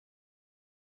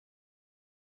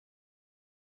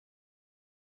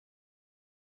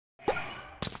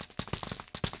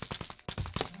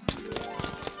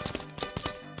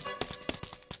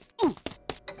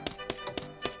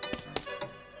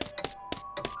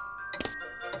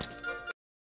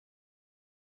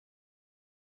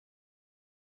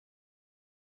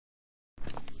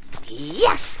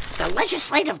Yes! The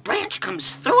legislative branch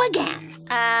comes through again.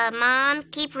 Mom,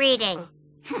 keep reading.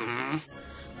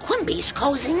 Quimby's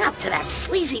cozying up to that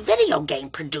sleazy video game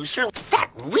producer. That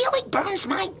really burns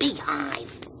my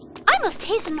beehive. I must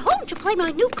hasten home to play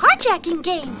my new carjacking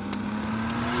game.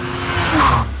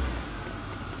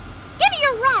 Give me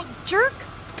your ride, jerk.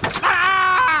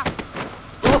 Ah!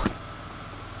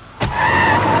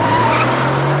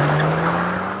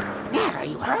 Ned, are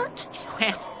you hurt?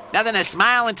 Nothing a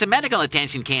smile and some medical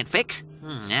attention can't fix.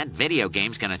 That video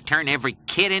game's gonna turn every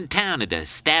kid in town into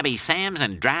Stabby Sams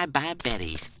and Drive-By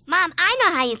Bettys. Mom, I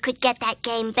know how you could get that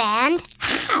game banned.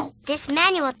 How? This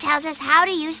manual tells us how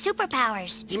to use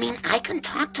superpowers. You mean I can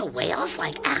talk to whales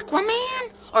like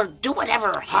Aquaman? Or do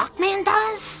whatever Hawkman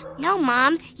does? No,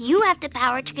 Mom, you have the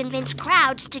power to convince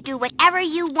crowds to do whatever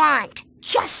you want.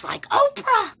 Just like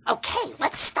Oprah. Okay,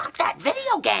 let's stop that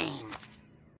video game.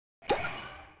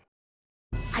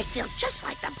 I feel just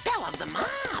like the belle of the mob.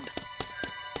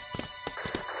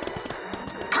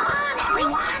 Come on,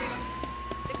 everyone.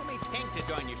 Tickle me pink to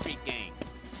join your street gang.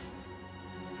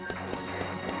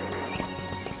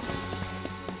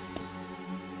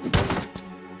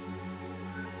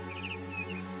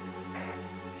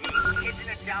 Kids and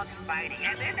adults fighting,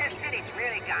 and then the city's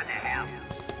really gone to hell.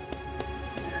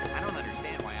 I don't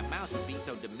understand why a mouse would be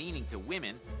so demeaning to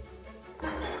women.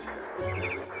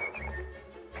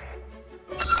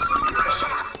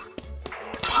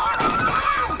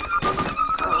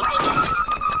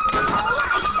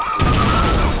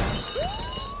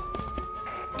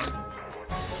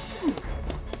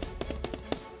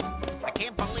 I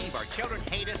can't believe our children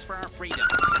hate us for our freedom.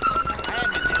 I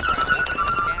haven't been this round up since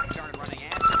the Gap started running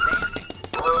ads and dancing.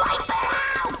 Wipe it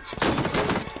out!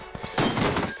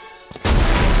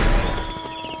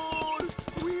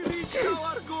 We reached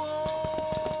our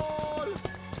goal!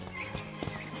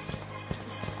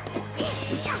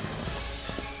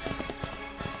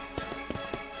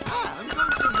 I'm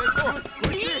going to make you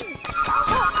squishy!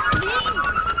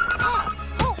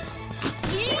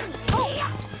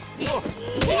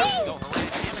 Go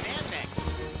harass him and Maggie.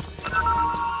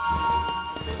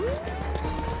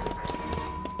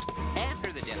 After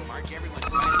the death march, everyone's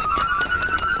fighting against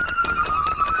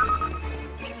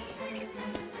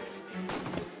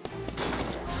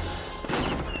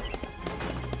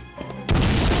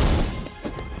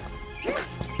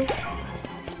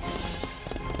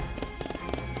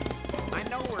I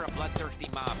know we're a bloodthirsty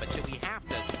mob, but do we have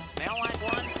to smell like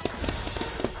one?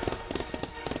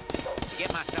 To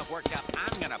get myself worked up,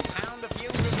 I'm gonna pound a few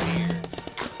root beers.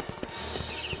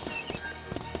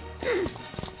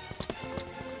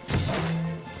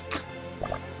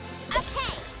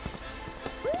 Okay.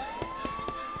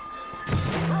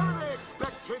 How do they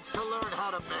expect kids to learn how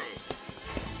to make?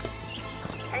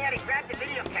 Hey, Eddie, grab the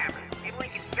video camera. Maybe we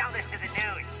can sell this to the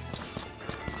news.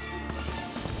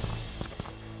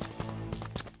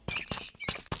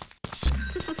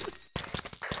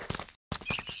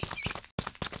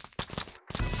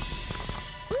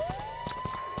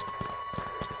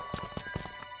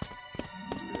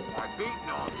 My beat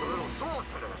knob's a little sore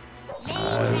today. May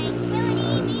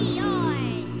tranquility be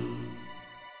yours.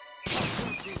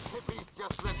 These hippies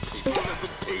just let people live in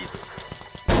peace.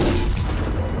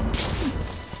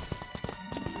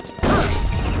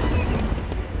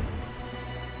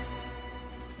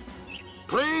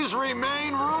 Please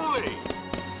remain ruly.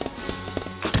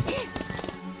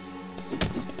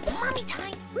 Mommy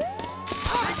time.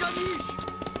 Take a leash.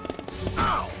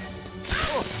 Ow!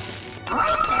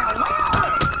 Right there, Will.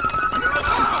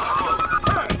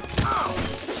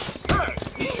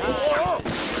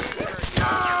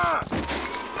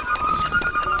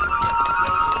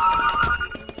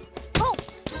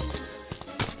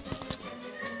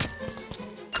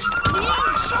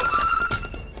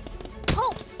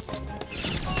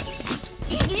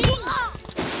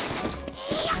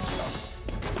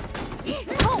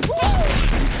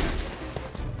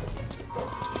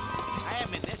 I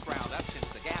haven't been this riled up since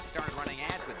the Gap started running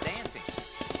ads with dancing.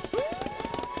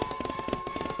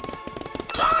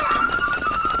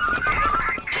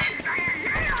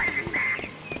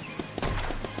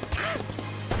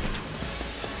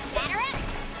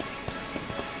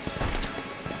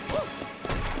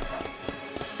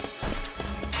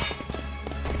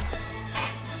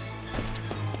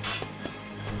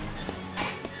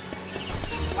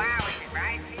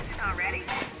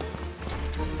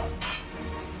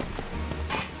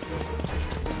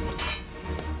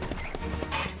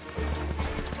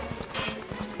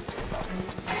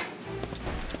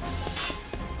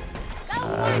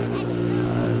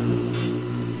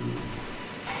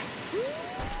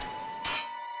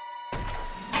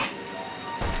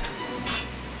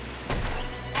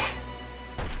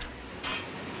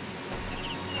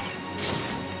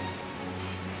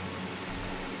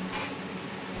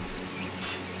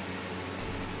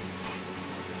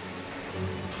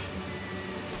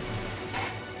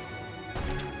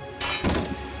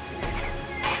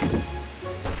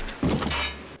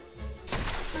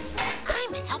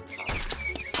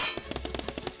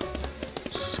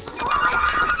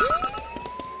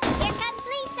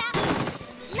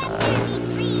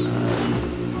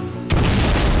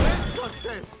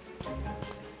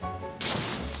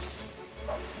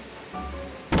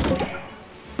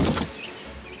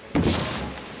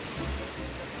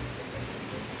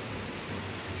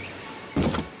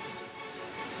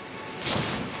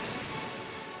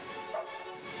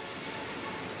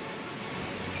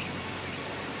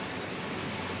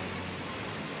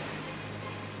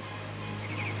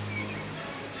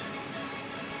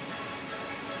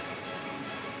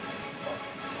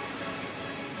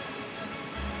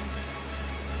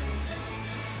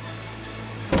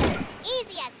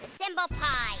 apple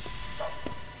pie.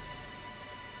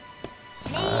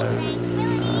 May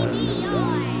tranquility be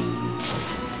yours.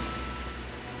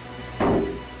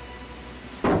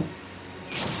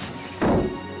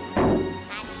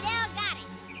 I still got it.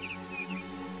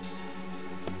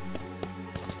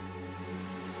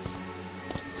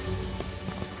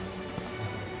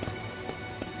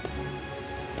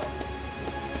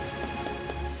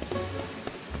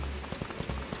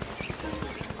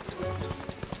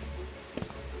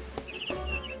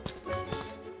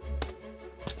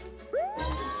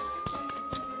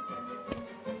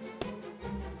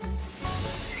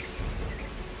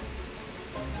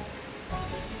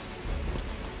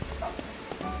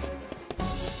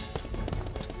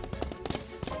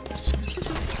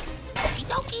 Okie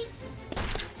dokie.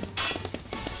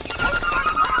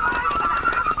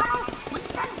 We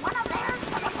sent one of theirs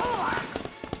to the morgue.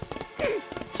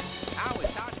 I was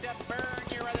taught to burn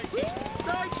your other cheek.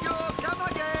 Thank you. Come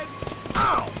again.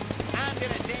 I'm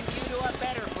gonna send you to a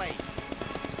better place.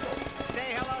 Say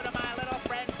hello to my little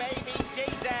friend, baby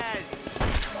Jesus.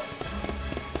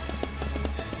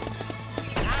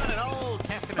 Not an Old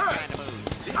Testament kind of mood.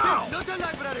 This is not a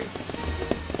library.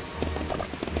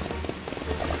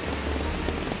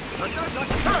 But I'm not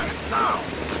now.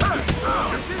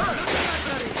 This is not a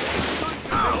library.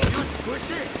 You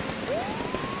squishy.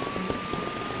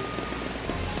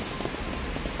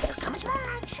 Here comes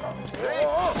Marge. Hey,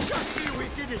 shut me, we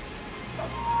did it.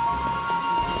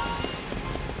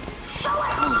 Show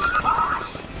it who's boss.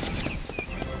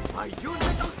 Are you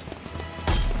little?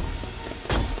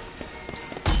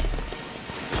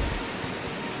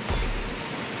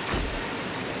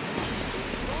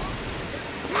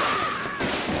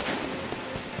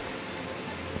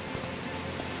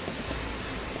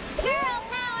 Girl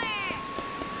power!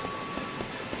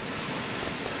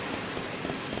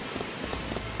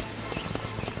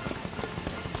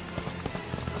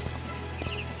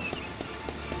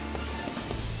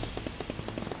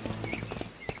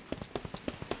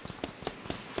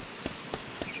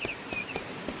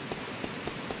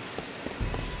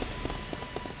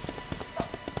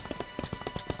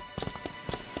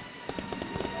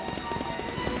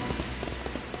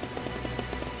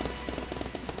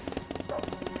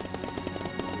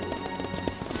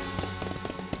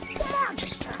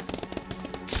 Marge's turn.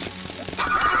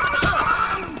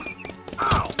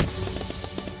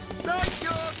 Thank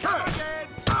you. Come again.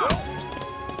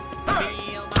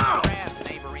 Feel my wrath,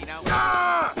 neighborino.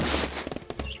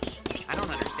 I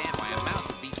don't understand why a mouse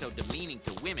would be so demeaning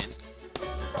to women.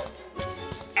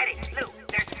 Eddie, Lou,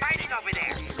 there's fighting over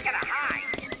there. We gotta hide.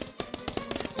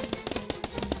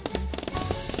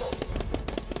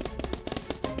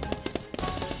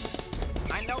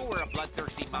 I know we're a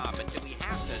bloodthirsty mob, but do we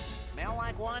have to smell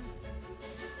like one?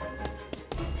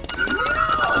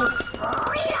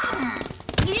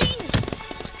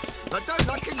 But I'm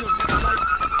not in your next life.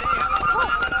 Say hello to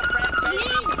my little friend, baby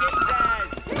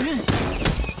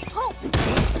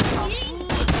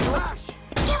Crash.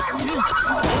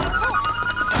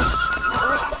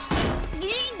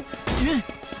 Jesus.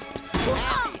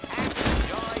 Happy, happy,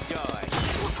 joy, joy.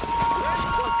 Great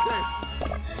success.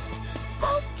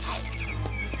 Okay.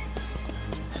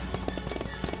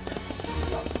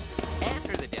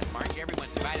 After the death march,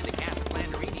 everyone's invited to Casa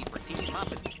Flanderini for tea and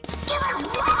muffins.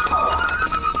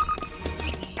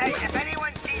 Hey, if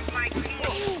anyone sees my key,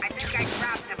 I think I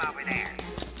dropped him over there.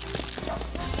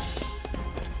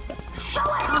 Show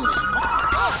it who's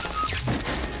boss.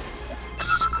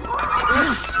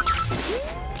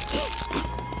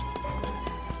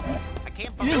 I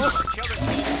can't believe our children's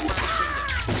meetings weren't treated.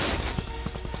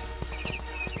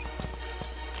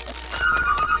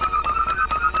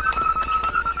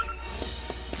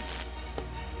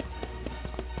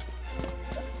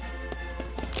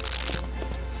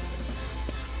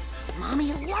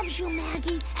 Mommy loves you,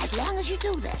 Maggie, as long as you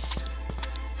do this.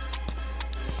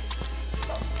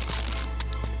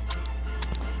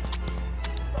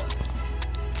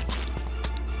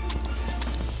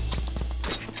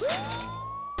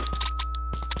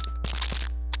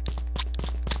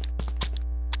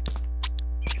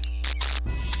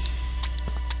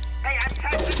 Hey, I'm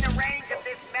touching the range of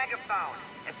this megaphone.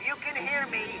 If you can hear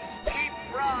me, keep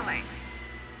rolling.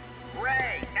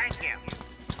 Ray, thank you.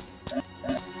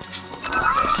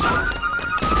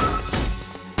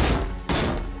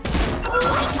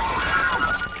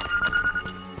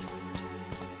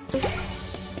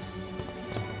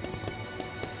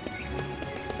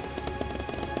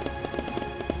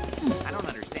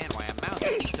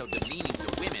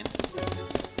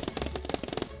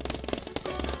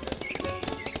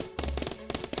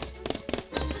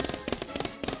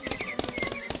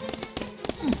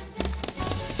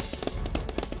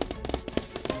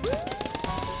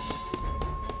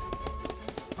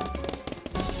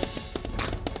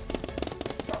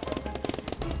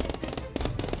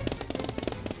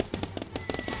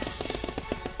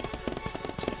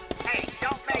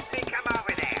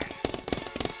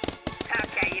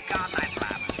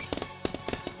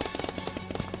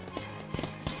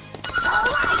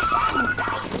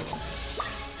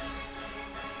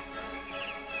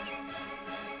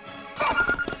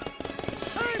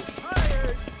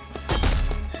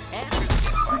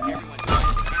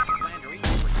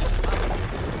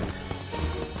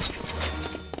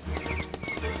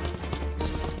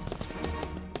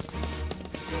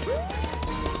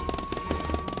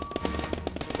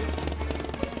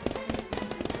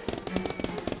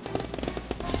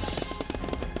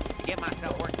 get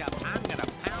myself worked up, I'm gonna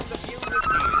pound the view with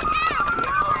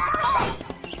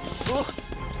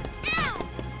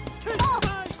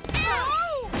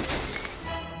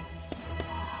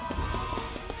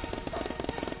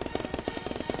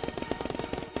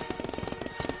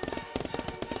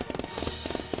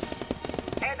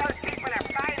Hey, those people are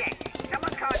fighting.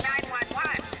 Someone call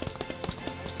 911.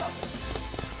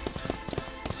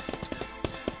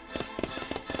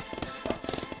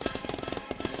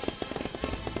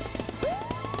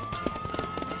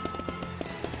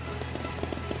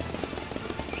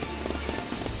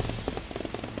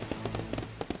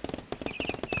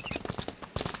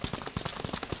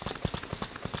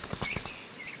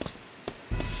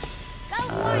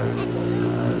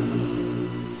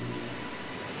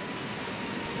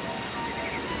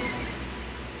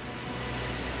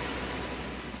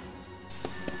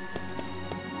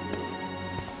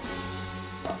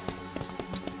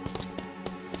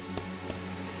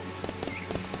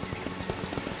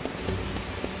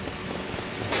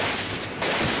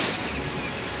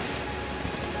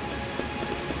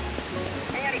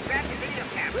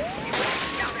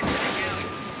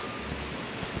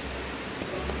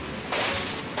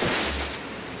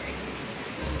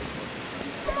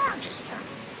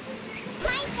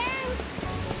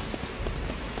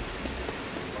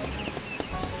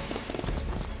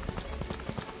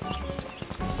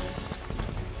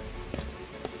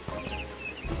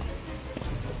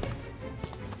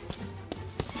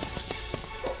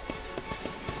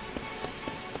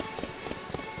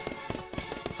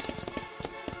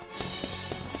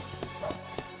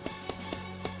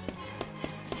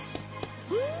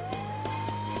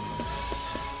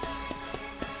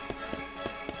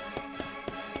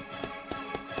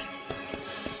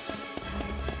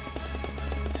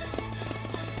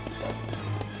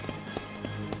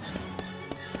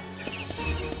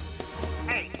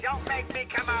 Don't make me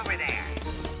come over there.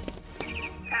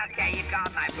 Okay, you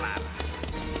called my bluff.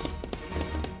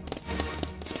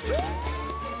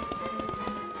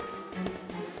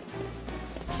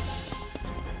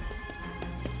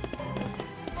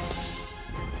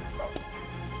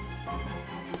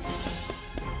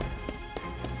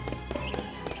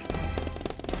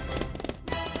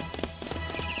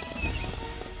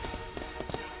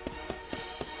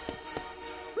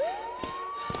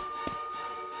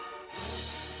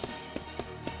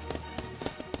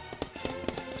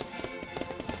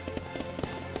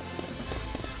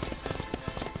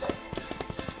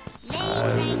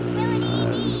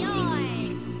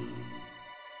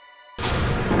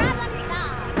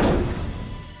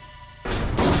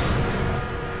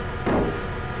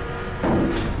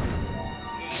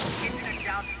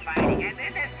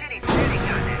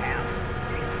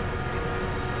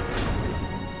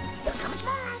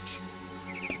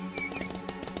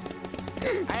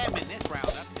 I haven't been this riled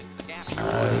up since the gap.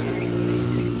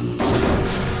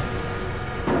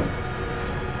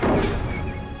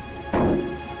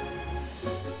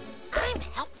 I'm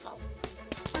helpful.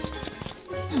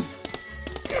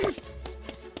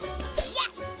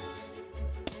 Yes!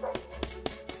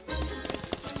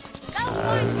 Go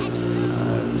for it,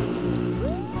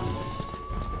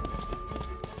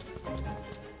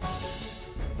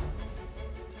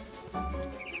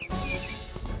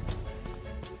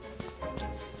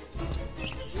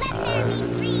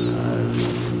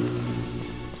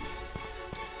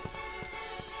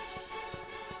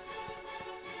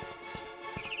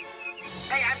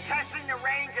 Hey, I'm testing the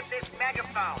range of this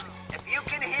megaphone. If you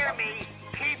can hear me,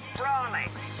 keep brawling.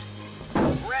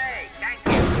 Ray, thank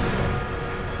you.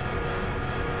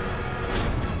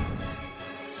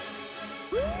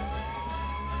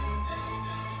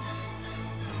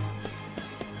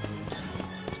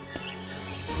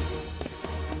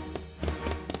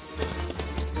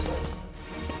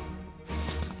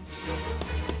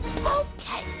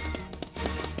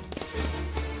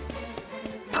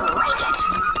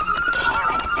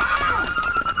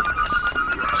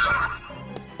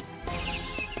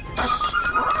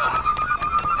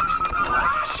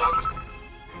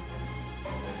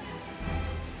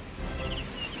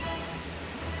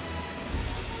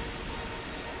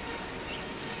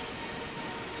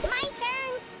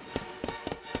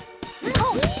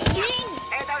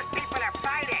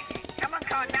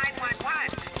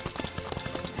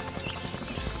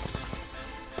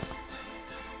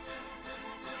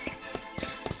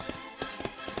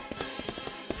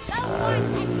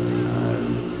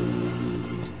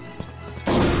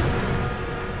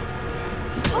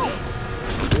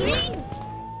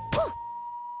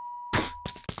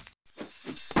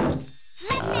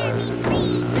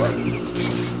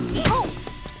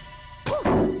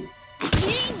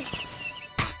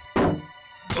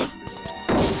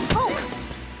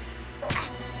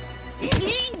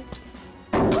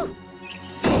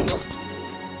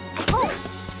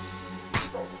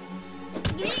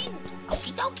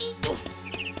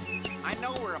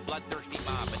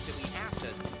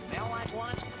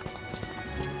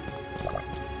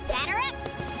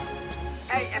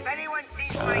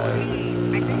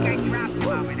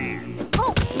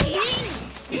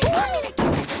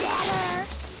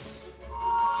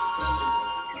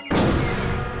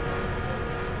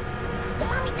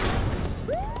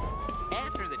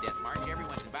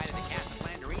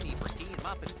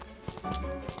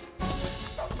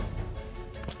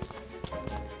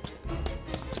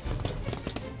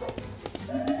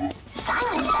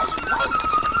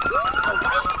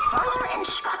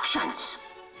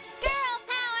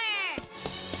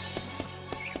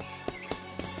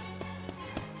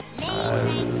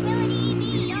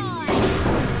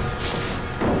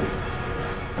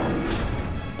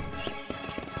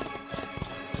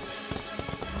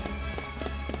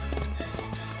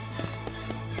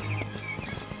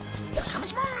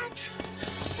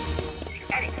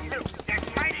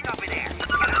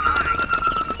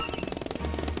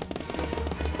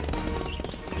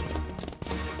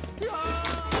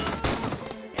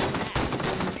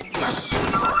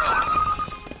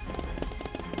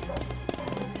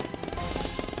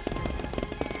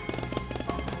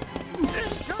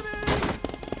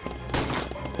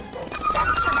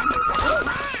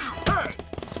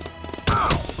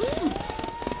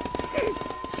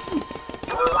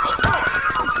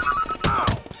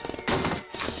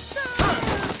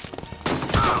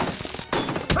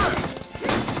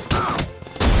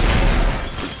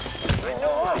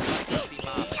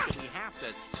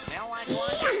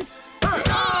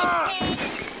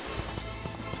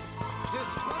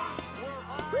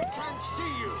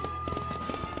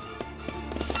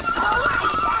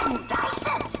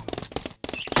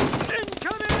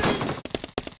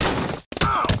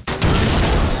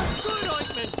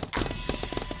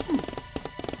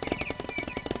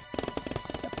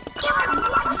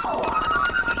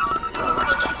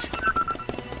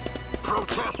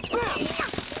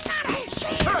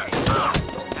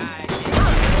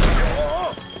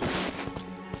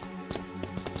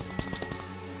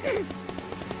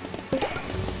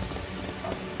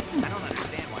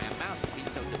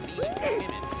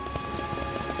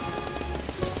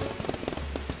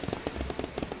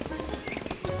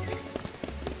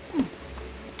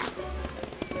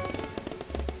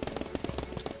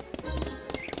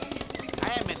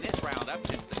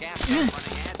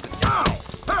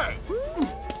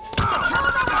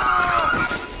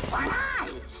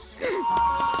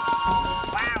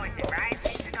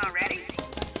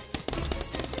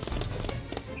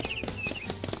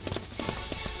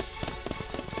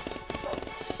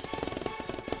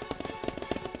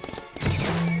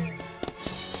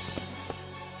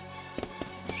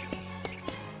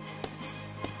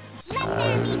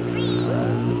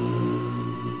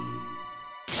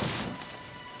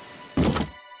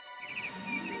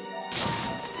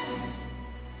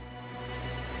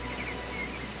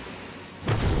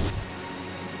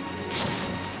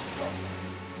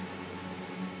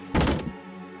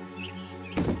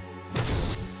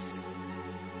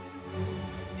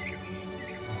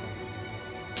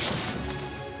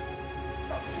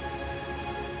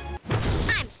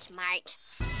 Smart.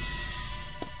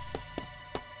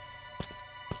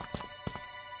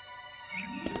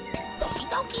 Okie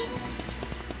dokie.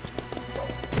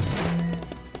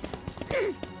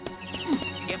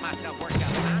 Get myself worked up.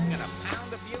 I'm gonna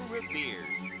pound a few root beers.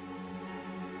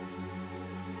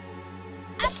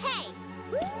 Okay.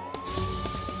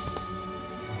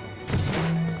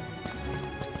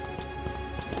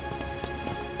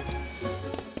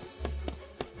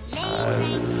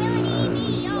 May tranquility be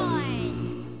yours.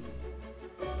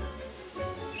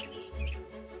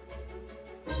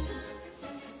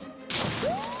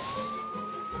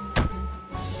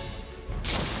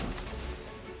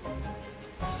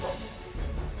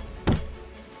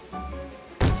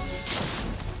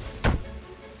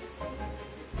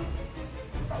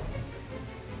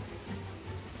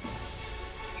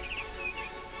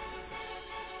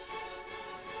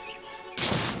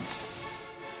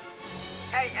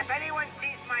 Hey, if anyone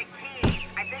sees my keys,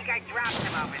 I think I dropped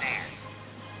them over there.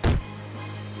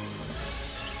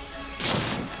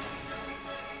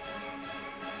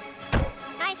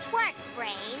 Nice work,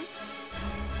 Brain.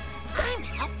 I'm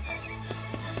helpful.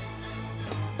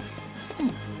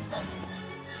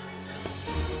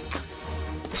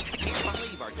 I can't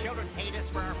believe our children hate us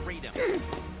for our freedom. Here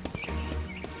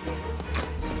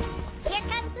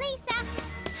comes Lisa.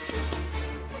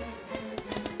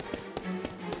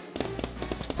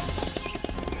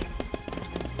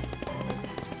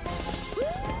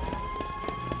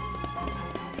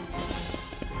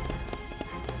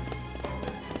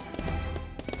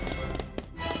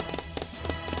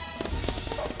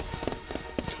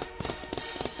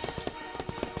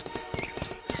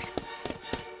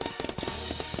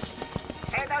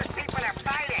 Hey, those people are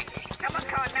fighting. Someone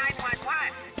call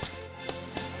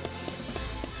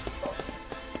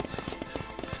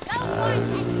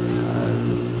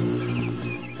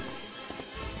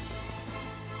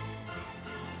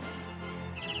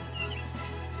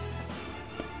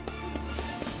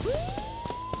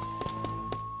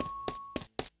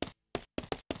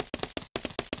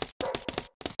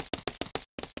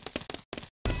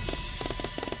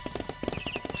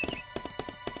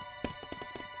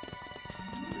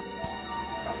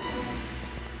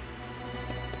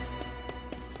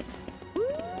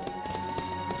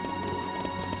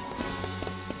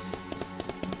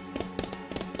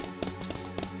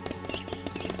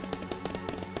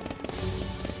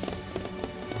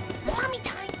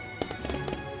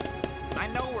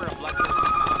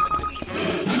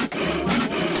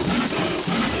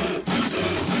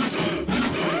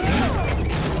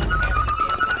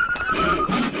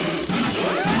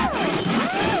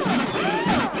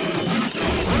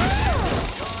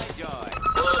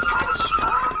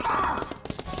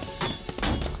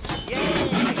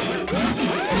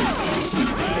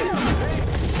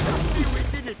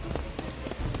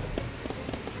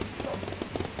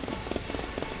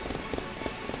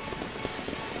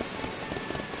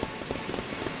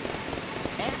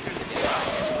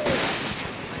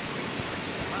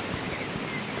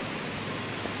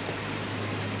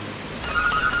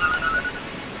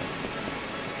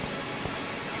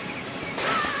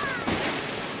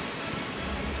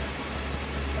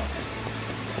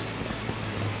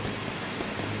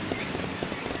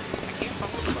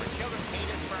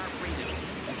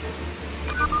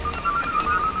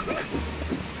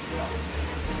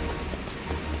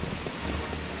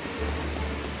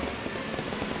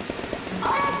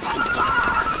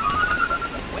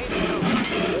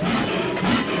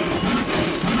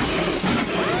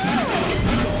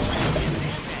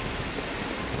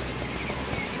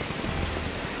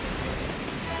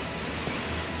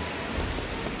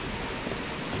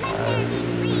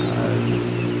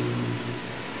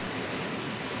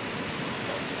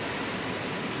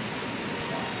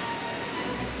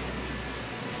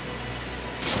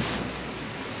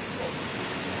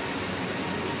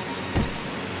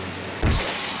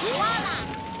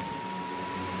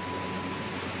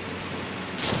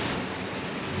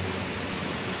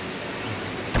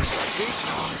Hey,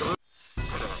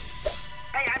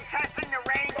 I'm testing the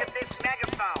range of this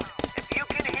megaphone. If you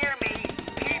can hear me,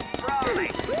 keep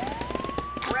brawling.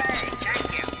 Great, thank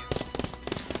you.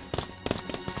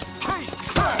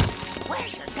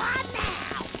 Where's your gun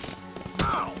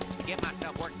now? Get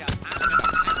myself worked up. I'm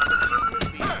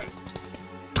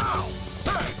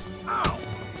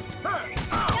gonna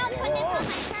Don't put this on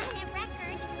my permanent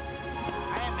record.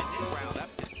 I haven't been this round up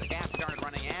since the Gap started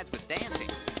running ads with dancing.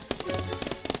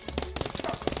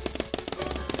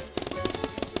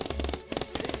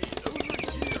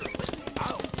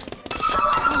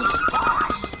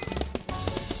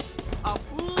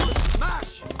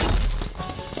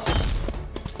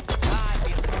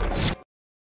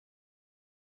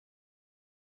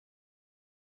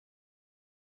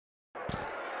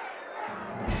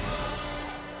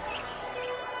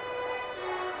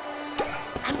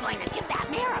 I'm going to give that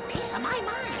mayor a piece of my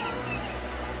mind.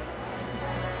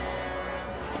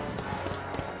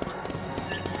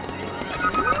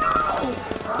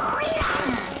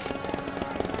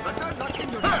 But good luck in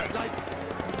your next life.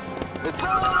 It's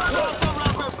all about the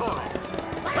rubber bullets.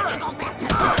 Why don't you go back to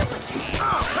school with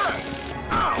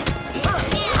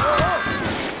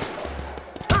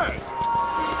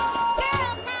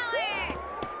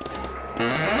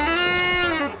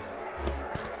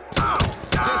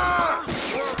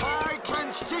Where I can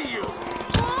see you.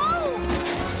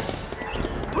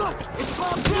 Look, it's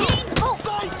Bob Dylan.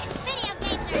 Psych! Video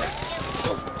games are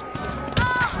stupid.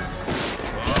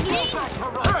 Go back to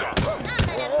Roger. I'm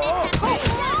gonna miss a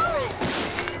 $100.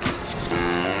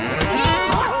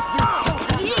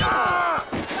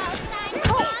 Both sides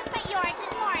are wrong, but yours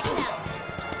is more so.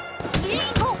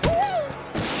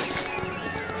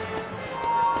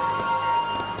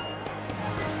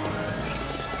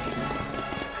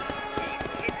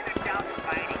 Kids and adults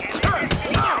fighting, and this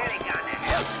is really gonna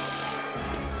help.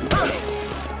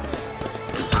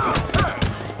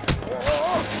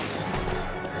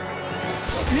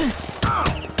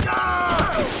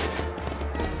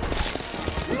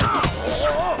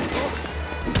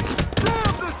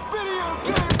 Damn this video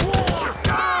game war!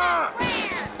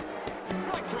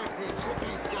 Why can't these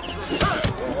hippies just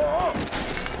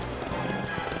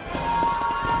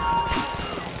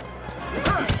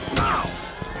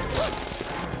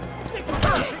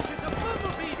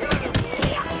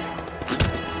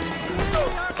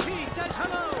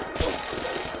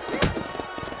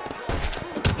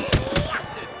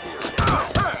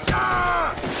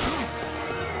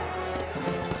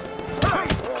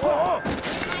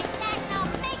My sax'll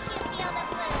make you feel the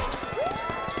blues.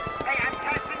 Hey, I'm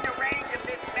testing the range of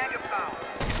this megaphone.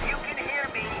 If you can hear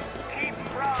me, keep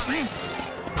brawling.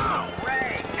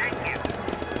 Great, thank you.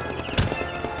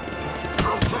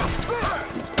 protest this?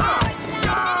 Forward side many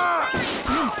times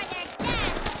before they're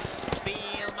dead.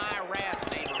 feel my wrath,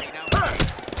 neighborino.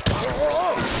 You,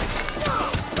 sir,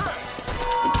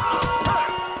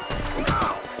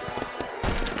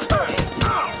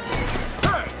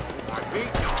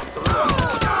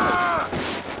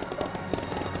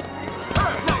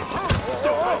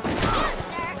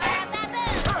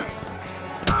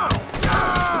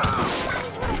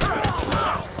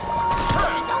 are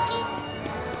a baboon.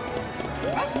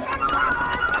 They sent one of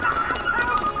ours to the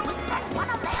hospital. We sent one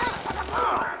of theirs to the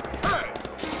morgue.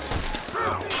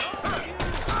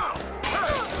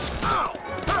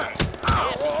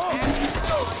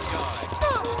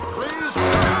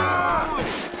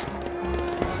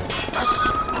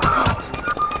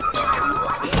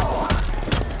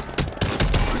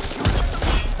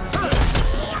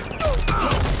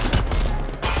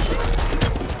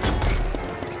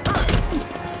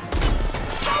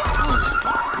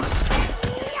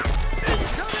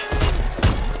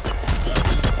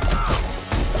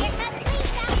 Here comes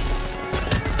Lisa.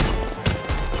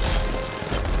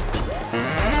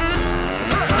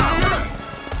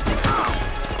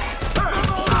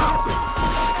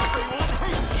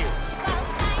 Both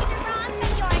sides are wrong,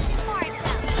 but yours is more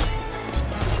so.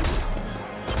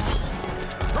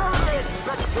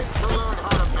 Expect kids to learn how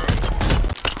to make.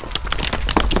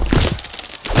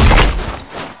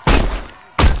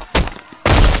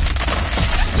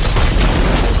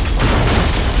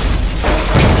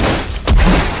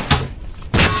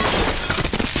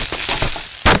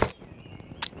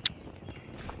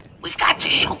 We've got to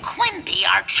show Quimby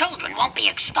our children won't be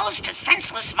exposed to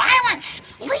senseless violence.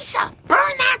 Lisa,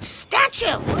 burn that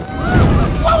statue!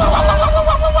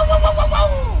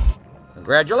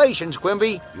 Congratulations,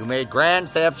 Quimby. You made Grand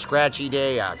Theft Scratchy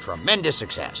Day a tremendous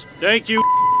success. Thank you.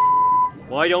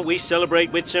 Why don't we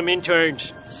celebrate with some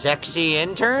interns? Sexy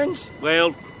interns?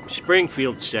 Well,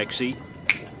 Springfield's sexy.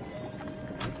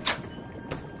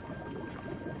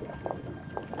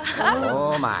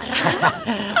 Oh, my.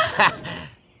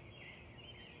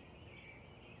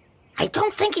 I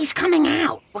don't think he's coming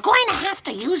out. We're going to have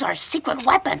to use our secret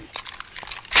weapon.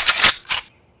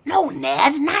 No,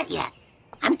 Ned, not yet.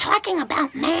 I'm talking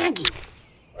about Maggie.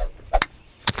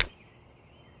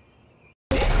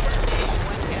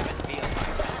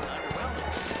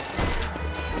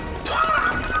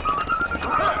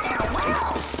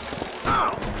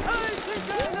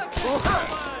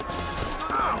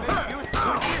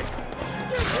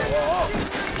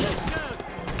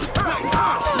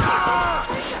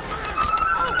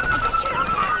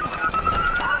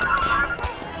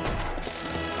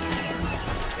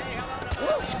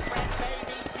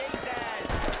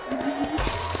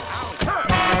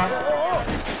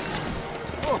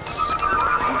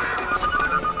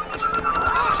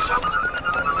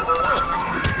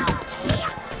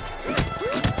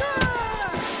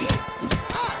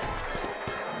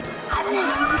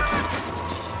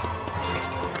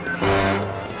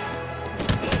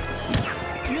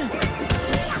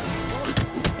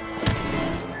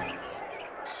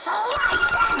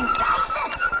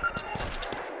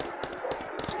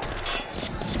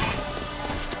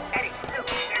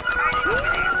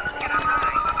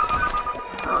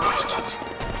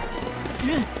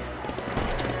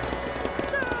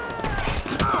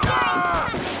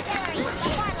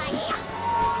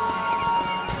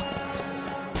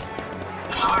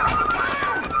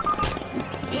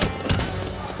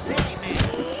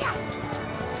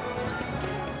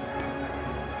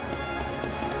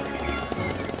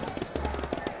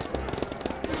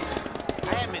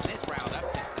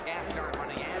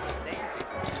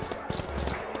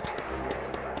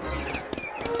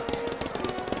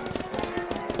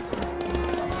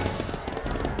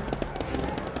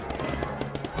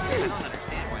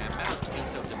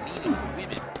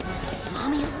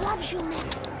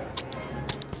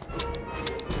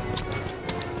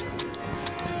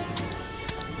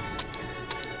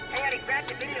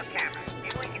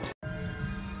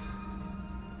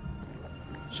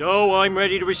 So I'm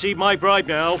ready to receive my bribe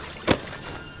now.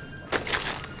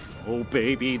 Oh,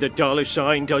 baby, the dollar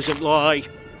sign doesn't lie.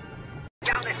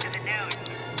 Tell this to the news.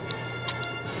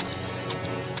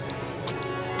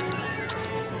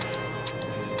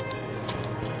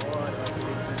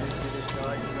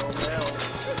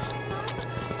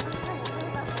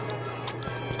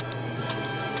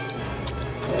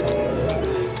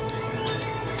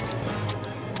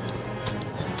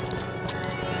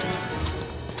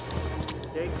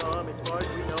 Stay calm. As far as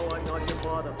we know, I'm not your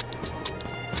father.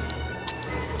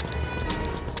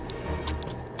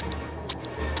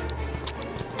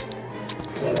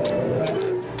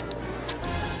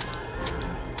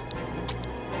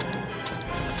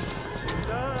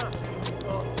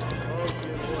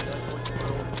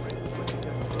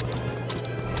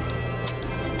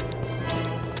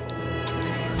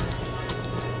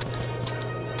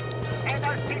 Hey,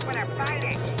 those people are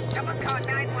fighting. Someone call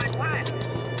 911.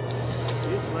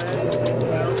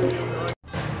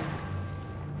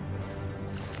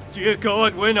 Dear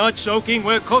God, we're not soaking,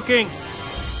 we're cooking.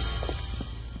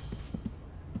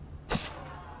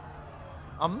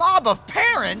 A mob of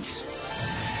parents?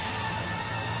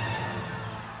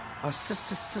 A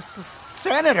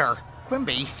Senator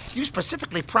Quimby, you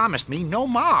specifically promised me no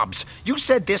mobs. You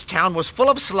said this town was full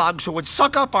of slugs who would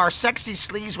suck up our sexy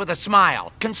sleaze with a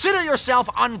smile. Consider yourself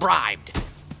unbribed.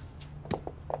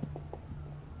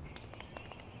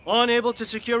 Unable to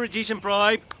secure a decent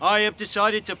bribe, I have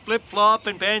decided to flip-flop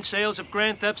and ban sales of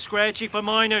Grand Theft Scratchy for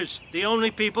minors, the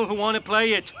only people who want to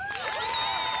play it.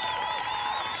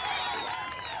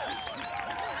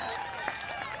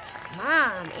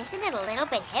 Mom, isn't it a little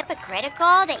bit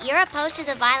hypocritical that you're opposed to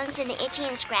the violence in the Itchy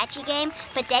and Scratchy game,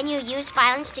 but then you use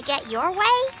violence to get your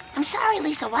way? I'm sorry,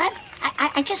 Lisa, what?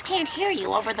 I just can't hear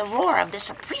you over the roar of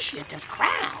this appreciative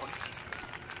crowd.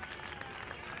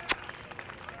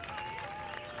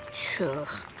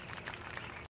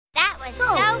 That was so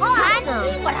fun!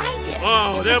 See what I did?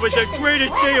 Oh, that was the just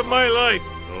greatest day of incredible. my life.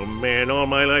 Oh man, all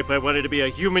my life I wanted to be a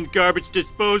human garbage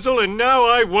disposal, and now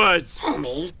I was.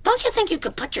 Homie, don't you think you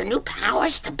could put your new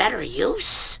powers to better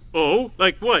use? Oh,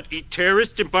 like what? Eat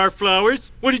terrorists and bar flowers?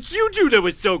 What did you do that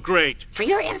was so great? For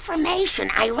your information,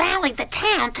 I rallied the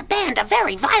town to ban a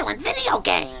very violent video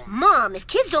game. Mom, if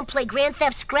kids don't play Grand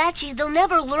Theft Scratchy, they'll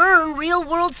never learn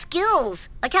real-world skills,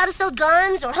 like how to sell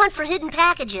guns or hunt for hidden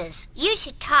packages. You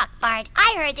should talk, Bart.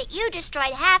 I heard that you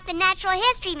destroyed half the Natural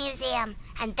History Museum,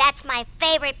 and that's my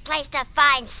favorite place to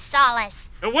find solace.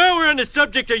 And while we're on the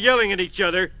subject of yelling at each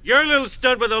other, your little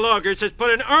stud with the loggers has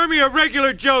put an army of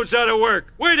regular Joes out of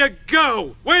work. Way to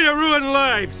go! Way to ruin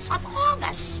lives! Of all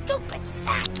the stupid,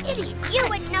 fat, Idiot. You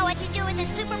wouldn't know what to do with a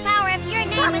superpower if your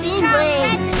name Stop was being Charles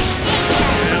lame. Francis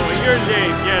Xavier. Well, you're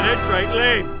lame. Yeah, that's right,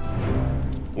 lame.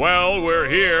 Well, we're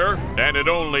here, and it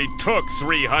only took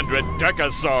 300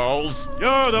 decasols.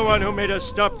 You're the one who made us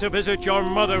stop to visit your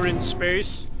mother in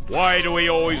space. Why do we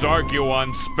always argue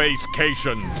on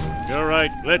spacecations? You're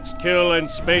right. Let's kill and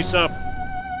space up.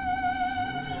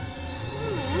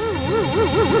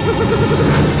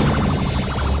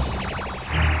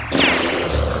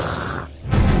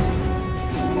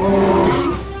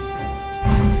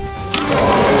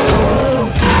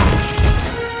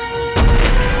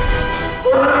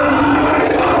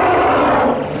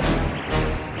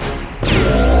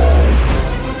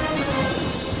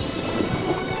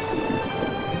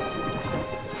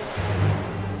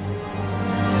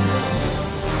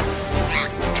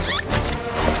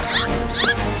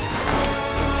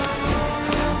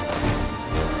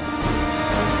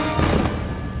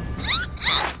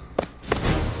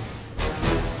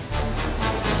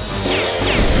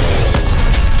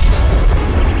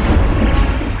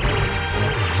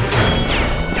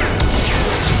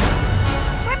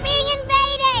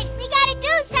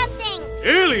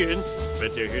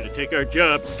 Our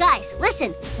job. Guys,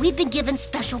 listen. We've been given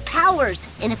special powers.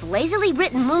 And if lazily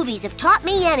written movies have taught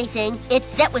me anything, it's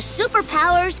that with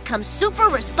superpowers come super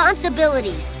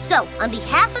responsibilities. So, on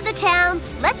behalf of the town,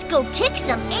 let's go kick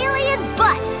some alien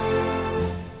butts.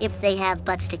 If they have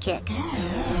butts to kick. No,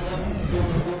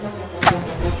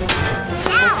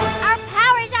 our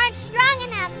powers aren't strong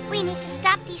enough. We need to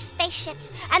stop these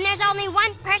spaceships. And there's only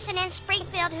one person in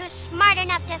Springfield who's smart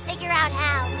enough to figure out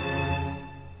how.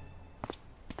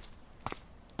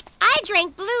 I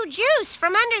drank blue juice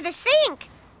from under the sink.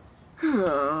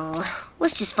 Oh,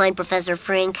 let's just find Professor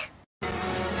Frink.